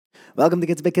Welcome to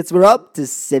Kitzur B'Kitzur. We're up to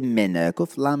Simin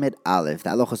Kuf Lamed Aleph.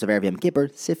 The halachos of Erev Yom Kippur,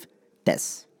 Sif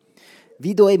Tes.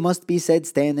 Vidoy must be said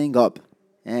standing up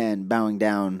and bowing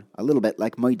down a little bit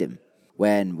like Moedim.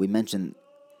 When we mention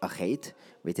a chet,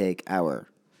 we take our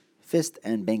fist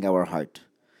and bang our heart,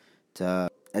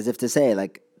 as if to say,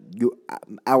 like,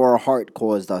 our heart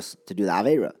caused us to do the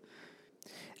Aveira.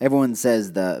 Everyone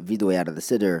says the Vidoy out of the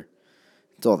Siddur.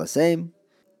 It's all the same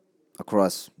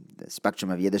across the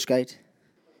spectrum of Yiddishkeit.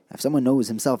 If someone knows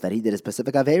himself that he did a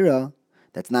specific Aveira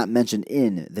that's not mentioned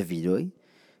in the Vidoy,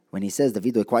 when he says the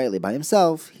Vidoy quietly by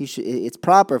himself, it's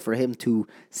proper for him to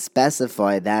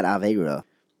specify that Aveira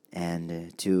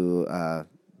and to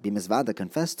be misvada,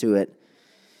 confess to it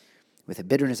with a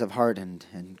bitterness of heart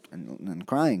and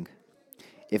crying.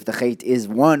 If the chet is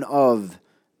one of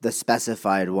the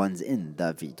specified ones in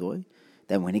the Vidoy,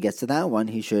 then when he gets to that one,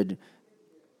 he should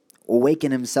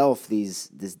awaken himself these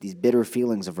bitter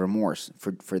feelings of remorse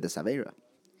for this Aveira.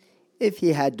 If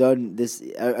he had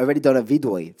already done a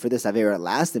Vidoy for this Aveira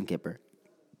last Yom Kippur,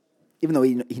 even though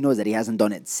he knows that he hasn't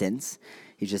done it since,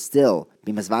 he should still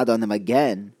be masvada on them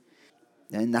again.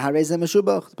 And the Harei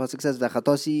Meshubach, the pasuk says,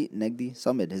 "V'chatosi negdi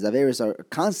samid." His Aveiras are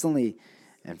constantly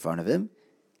in front of him,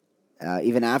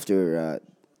 even after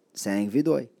saying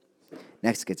Vidoy.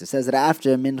 Next, it says that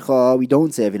after Mincha we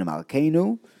don't say Avinu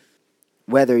Malkeinu,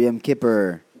 whether Yom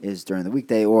Kippur is during the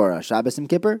weekday or Shabbos Yom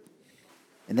Kippur.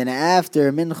 And then after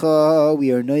Mincha,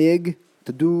 we are noyig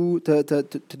to do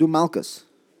Malkus.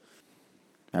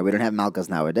 Now, we don't have Malkus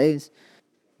nowadays,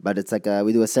 but it's like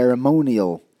we do a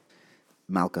ceremonial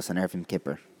Malkus on Erev Yom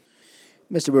Kippur.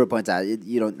 Mr. Brewer points out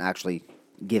you don't actually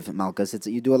give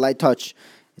Malkus; you do a light touch.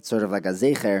 It's sort of like a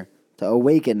zecher to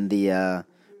awaken the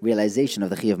realization of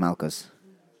the Chiyuv Malkus.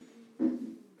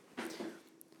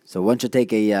 So one should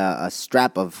take a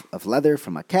strap of leather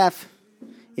from a calf,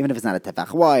 even if it's not a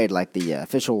tefach wide, like the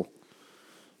official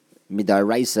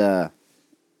midaraisa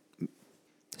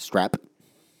strap.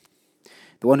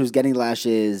 The one who's getting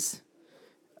lashes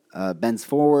bends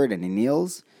forward and he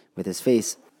kneels with his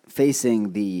face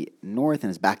facing the north and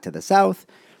his back to the south.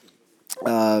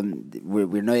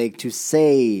 We're noyeg to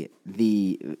say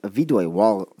the vidoy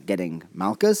while getting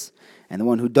malchus, and the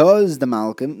one who does the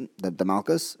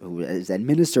malchus, who is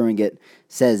administering it,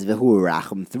 says v'hu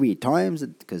racham 3 times,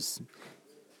 because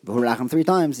v'hu racham 3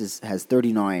 times has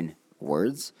 39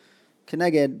 words,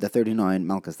 keneged the 39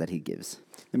 malchus that he gives.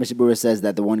 The Mishnah Berurah says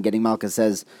that the one getting malchus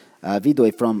says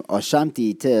vidoy from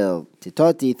oshamti till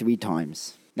titoti 3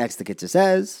 times. Next, the Kitzur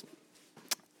says,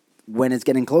 when it's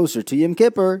getting closer to Yom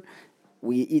Kippur,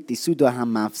 we eat the Suda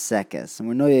HaMafsekes, and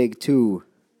we're noyeg to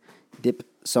dip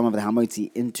some of the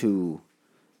Hamoitzi into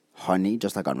honey,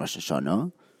 just like on Rosh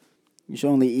Hashanah. You should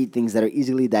only eat things that are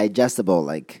easily digestible,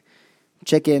 like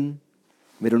chicken.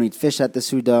 We don't eat fish at the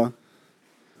Suda,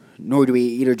 nor do we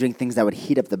eat or drink things that would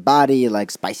heat up the body,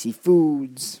 like spicy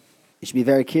foods. You should be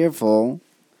very careful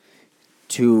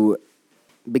to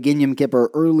begin Yom Kippur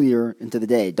earlier into the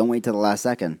day. Don't wait till the last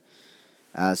second.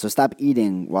 So stop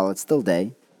eating while it's still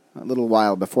day, a little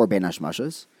while before Bein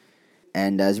Hashmashos.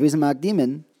 And as Rizim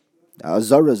Makdimin,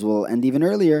 Zoras will end even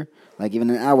earlier, like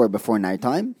even an hour before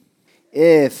nighttime.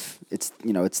 If it's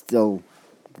still,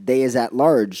 the day is at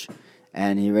large,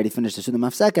 and he already finished the Suda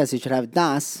Mafsekas, he should have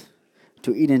das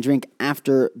to eat and drink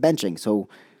after benching. So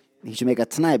he should make a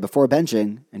t'nai before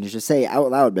benching, and he should say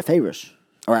out loud beferish,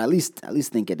 or at least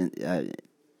think it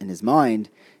in his mind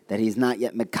that he's not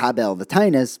yet mekabel the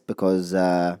tainus, because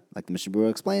like the Mishnah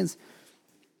Berurah explains,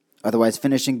 otherwise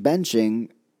finishing benching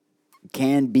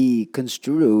can be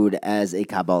construed as a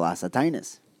kabbalah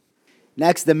tainus.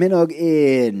 Next, the minog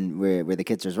in where the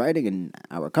Kitzur is writing in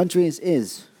our countries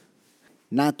is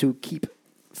not to keep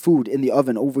food in the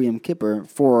oven over Yom Kippur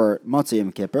for Matzah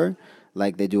Yom Kippur,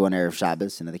 like they do on Erev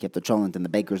Shabbos. They keep the cholent in the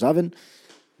baker's oven,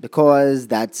 because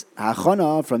that's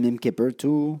hachana from Yom Kippur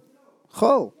to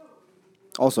Chol.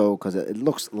 Also, because it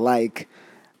looks like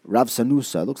Rav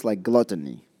Sanusa, it looks like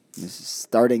gluttony. This is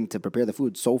starting to prepare the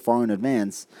food so far in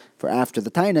advance for after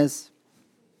the tainus.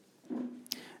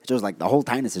 It shows like the whole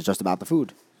tainus is just about the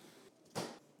food.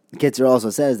 The Kitzur also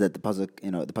says that the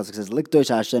pasuk says Likdosh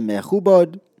Hashem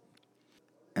mechubod,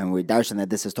 and we darshan that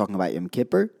this is talking about Yom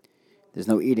Kippur. There's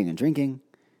no eating and drinking.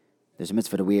 There's a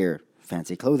mitzvah to wear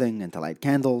fancy clothing and to light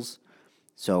candles.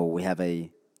 So we have a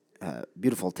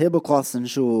beautiful tablecloths in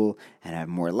shul and have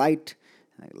more light,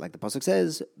 like the pasuk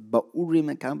says.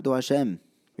 Ba'urim ekabdu Hashem.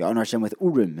 We honor Hashem with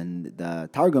urim, and the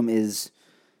targum is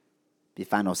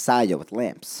bifanosaya, with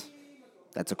lamps.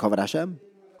 That's a kavod Hashem.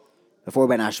 Before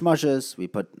Ben Hashmashas, we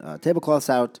put tablecloths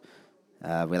out.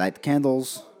 We light the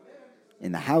candles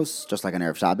in the house, just like on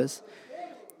Erev Shabbos.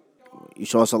 You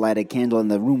should also light a candle in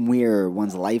the room where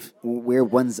one's wife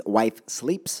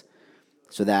sleeps,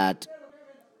 so that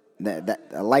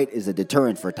a light is a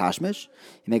deterrent for tashmish.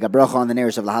 You make a bracha on the ner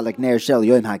of lahalik ner shel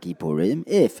Yom HaKippurim.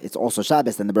 If it's also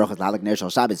Shabbos, then the bracha is lahalik ner shel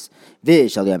Shabbos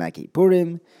v'shel Yom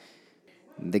HaKippurim.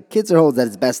 The Kitzur holds that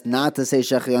it's best not to say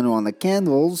Shechianu on the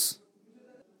candles,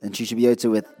 and she should be yotze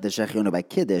with the Shechianu by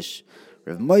Kiddush.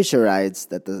 Rav Moshe writes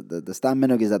that the stam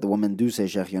minhag is that the woman do say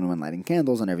Shechianu when lighting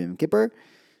candles on every Yom Kippur,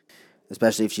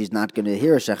 especially if she's not going to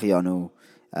hear a Shechianu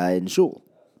in shul.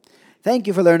 Thank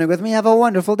you for learning with me. Have a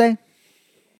wonderful day.